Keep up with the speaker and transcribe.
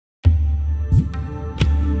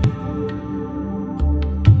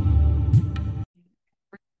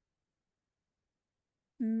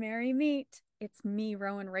we meet. It's me,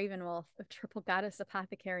 Rowan Ravenwolf of Triple Goddess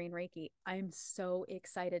Apothecary and Reiki. I'm so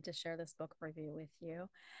excited to share this book review with you.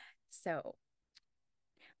 So,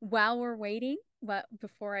 while we're waiting,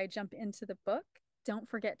 before I jump into the book, don't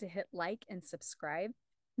forget to hit like and subscribe.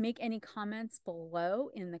 Make any comments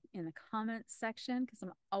below in the comments section because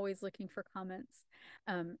I'm always looking for comments,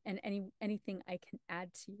 and anything I can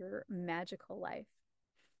add to your magical life.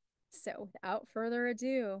 So, without further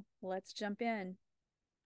ado, let's jump in.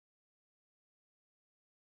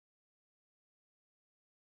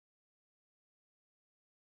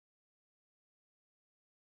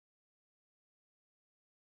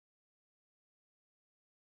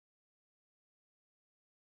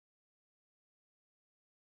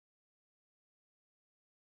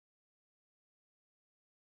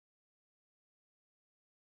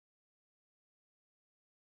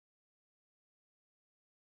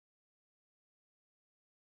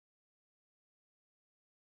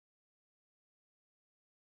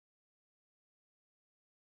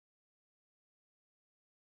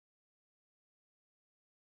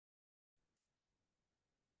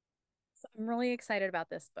 So I'm really excited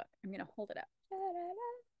about this book. I'm going to hold it up.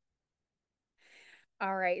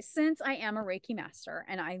 All right. Since I am a Reiki master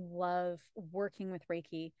and I love working with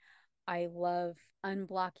Reiki, I love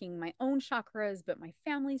unblocking my own chakras, but my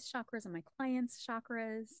family's chakras and my clients'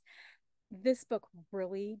 chakras. This book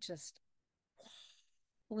really just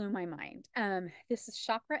blew my mind. This is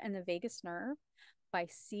Chakra and the Vagus Nerve by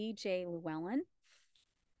C.J. Llewelyn,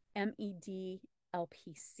 MEDLPC.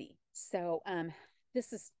 So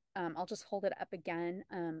this is, I'll just hold it up again.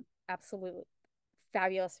 Absolutely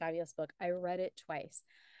fabulous, fabulous book. I read it twice.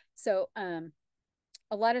 So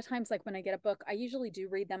a lot of times, like when I get a book, I usually do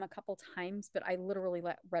read them a couple times, but I literally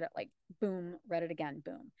read it like boom, read it again,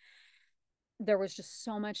 boom. There was just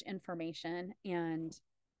so much information, and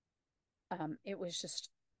it was just,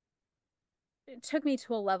 it took me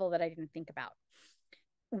to a level that I didn't think about.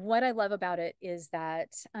 What I love about it is that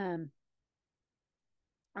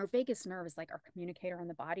our vagus nerve is like our communicator in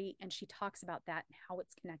the body, and she talks about that and how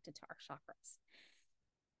it's connected to our chakras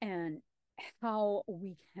and how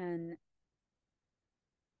we can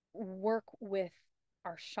work with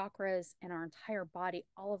our chakras and our entire body,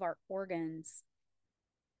 all of our organs,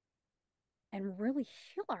 and really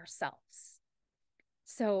heal ourselves.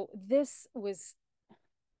 So this was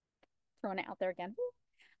thrown out there again.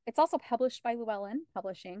 It's also published by Llewelyn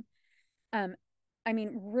Publishing. Um, I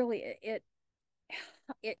mean, really,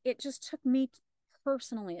 it just took me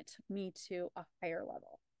personally. It took me to a higher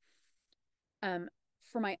level, um,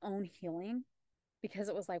 for my own healing, because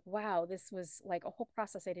it was like, wow, this was like a whole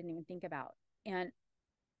process I didn't even think about. And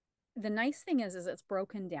the nice thing is it's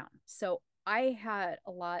broken down. So I had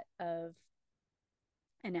a lot of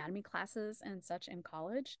anatomy classes and such in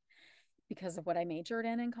college because of what I majored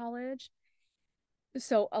in college.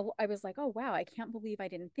 So I was like, oh wow, I can't believe I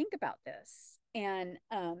didn't think about this. And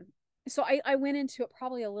so I went into it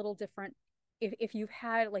probably a little different. If you've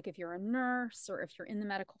had, like, if you're a nurse or if you're in the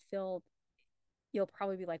medical field, you'll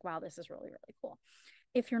probably be like, wow, this is really, really cool.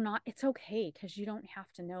 If you're not, it's okay, because you don't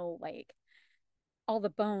have to know like all the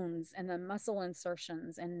bones and the muscle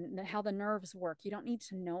insertions and how the nerves work. You don't need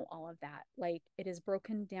to know all of that. Like, it is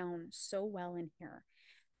broken down so well in here.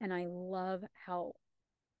 And I love how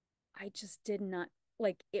I just did not,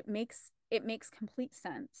 like, it makes complete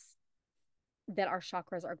sense that our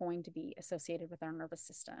chakras are going to be associated with our nervous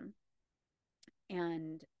system.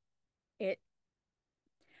 And it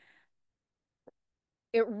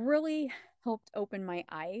it really helped open my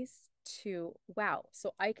eyes to, wow,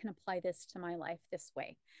 so I can apply this to my life this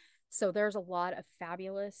way. So there's a lot of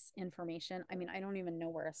fabulous information. I mean, I don't even know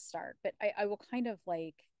where to start, but I will kind of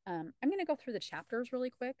like, I'm going to go through the chapters really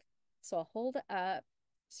quick. So I'll hold it up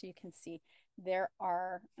so you can see. There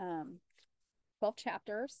are 12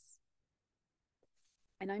 chapters,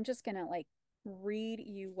 and I'm just going to like read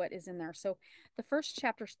you what is in there. So the first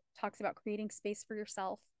chapter talks about creating space for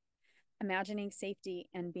yourself, imagining safety,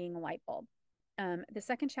 and being a light bulb. The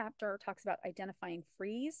second chapter talks about identifying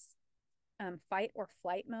freeze, fight or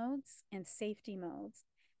flight modes, and safety modes,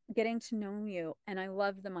 getting to know you. And I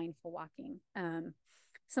love the mindful walking.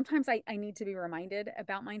 Sometimes I need to be reminded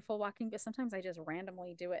about mindful walking, but sometimes I just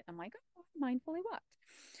randomly do it. I'm like, oh, I mindfully walked.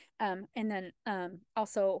 And then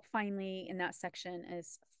also, finally, in that section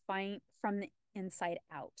is find from the inside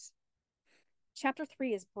out. Chapter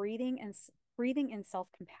 3 is breathing and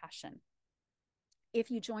self-compassion. If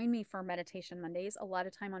you join me for Meditation Mondays, a lot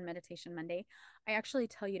of time on Meditation Monday, I actually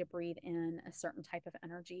tell you to breathe in a certain type of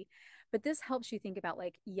energy. But this helps you think about,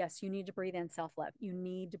 like, yes, you need to breathe in self-love. You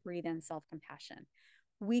need to breathe in self-compassion.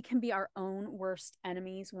 We can be our own worst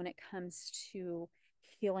enemies when it comes to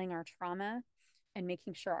healing our trauma and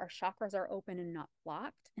making sure our chakras are open and not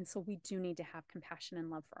blocked. And so we do need to have compassion and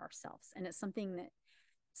love for ourselves. And it's something that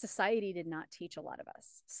society did not teach a lot of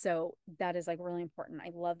us. So that is like really important.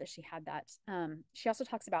 I love that she had that. She also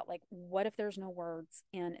talks about like, what if there's no words,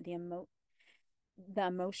 and the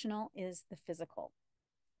emotional is the physical,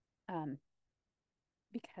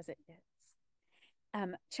 because it is.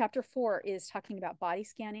 Chapter 4 is talking about body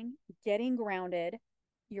scanning, getting grounded,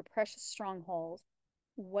 your precious stronghold,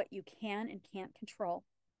 what you can and can't control,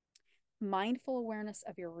 mindful awareness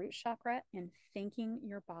of your root chakra, and thanking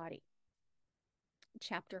your body.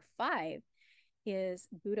 Chapter 5 is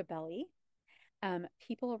Buddha belly,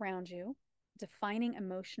 people around you, defining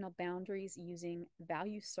emotional boundaries using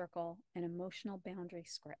value circle and emotional boundary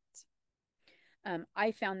script.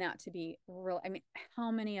 I found that to be real. I mean,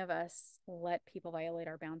 how many of us let people violate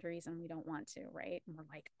our boundaries and we don't want to, right? And we're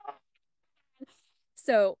like, oh.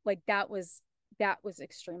 So like that was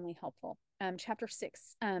extremely helpful. Chapter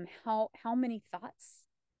 6, how many thoughts,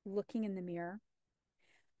 looking in the mirror,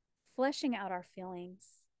 fleshing out our feelings,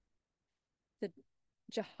 the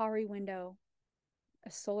Jahari window, a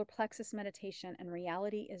solar plexus meditation, and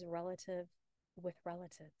reality is relative with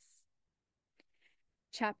relatives.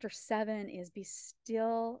 Chapter 7 is Be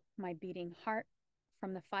Still My Beating Heart,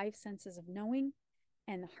 from the 5 senses of knowing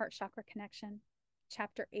and the heart chakra connection.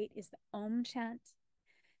 Chapter 8 is the Om chant,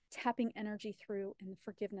 tapping energy through, and the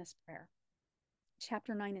forgiveness prayer.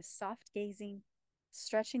 Chapter 9 is soft gazing,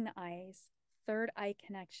 stretching the eyes, third eye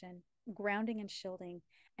connection, grounding and shielding,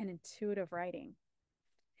 and intuitive writing.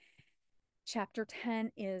 Chapter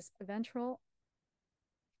 10 is ventral,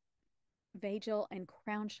 vagal, and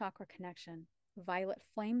crown chakra connection, violet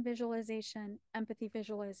flame visualization, empathy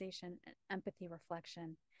visualization, and empathy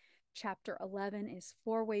reflection. Chapter 11 is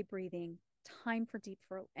 4-way breathing, time for deep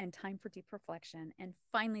reflection. And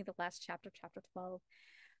finally, the last chapter, chapter 12,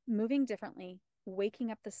 moving differently, waking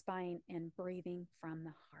up the spine, and breathing from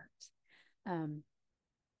the heart.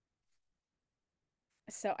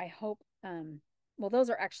 So I hope, well, those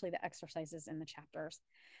are actually the exercises in the chapters.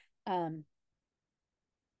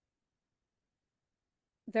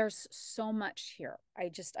 There's so much here. I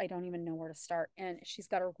don't even know where to start. And she's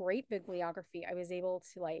got a great bibliography. I was able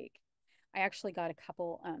to I actually got a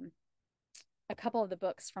couple of the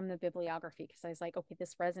books from the bibliography, because I was like, okay,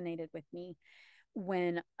 this resonated with me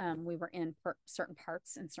when we were in certain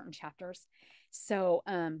parts and certain chapters. So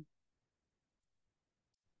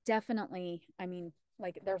definitely, I mean,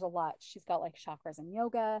 like there's a lot. She's got like chakras and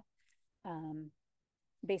yoga,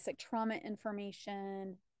 basic trauma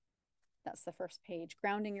information. That's the first page.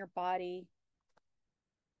 Grounding your body,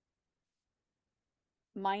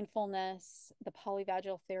 mindfulness, the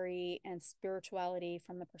polyvagal theory, and spirituality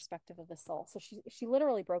from the perspective of the soul. So she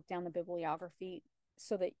literally broke down the bibliography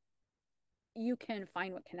so that you can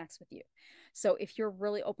find what connects with you. So if you're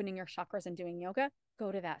really opening your chakras and doing yoga,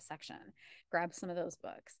 go to that section, grab some of those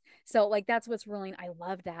books. So like that's what's really, I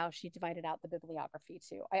loved how she divided out the bibliography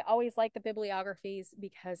too. I always like the bibliographies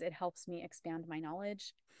because it helps me expand my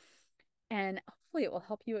knowledge, and hopefully it will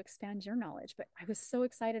help you expand your knowledge. But I was so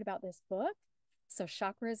excited about this book. So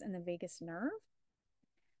Chakras and the Vagus Nerve.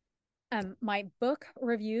 My book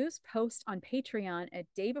reviews post on Patreon a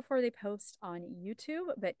day before they post on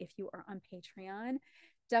YouTube. But if you are on Patreon,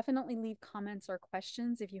 definitely leave comments or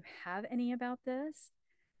questions if you have any about this.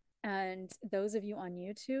 And those of you on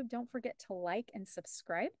YouTube, don't forget to like and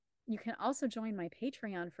subscribe. You can also join my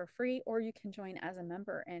Patreon for free, or you can join as a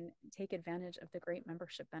member and take advantage of the great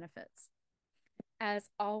membership benefits. As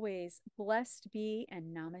always, blessed be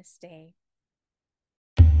and namaste.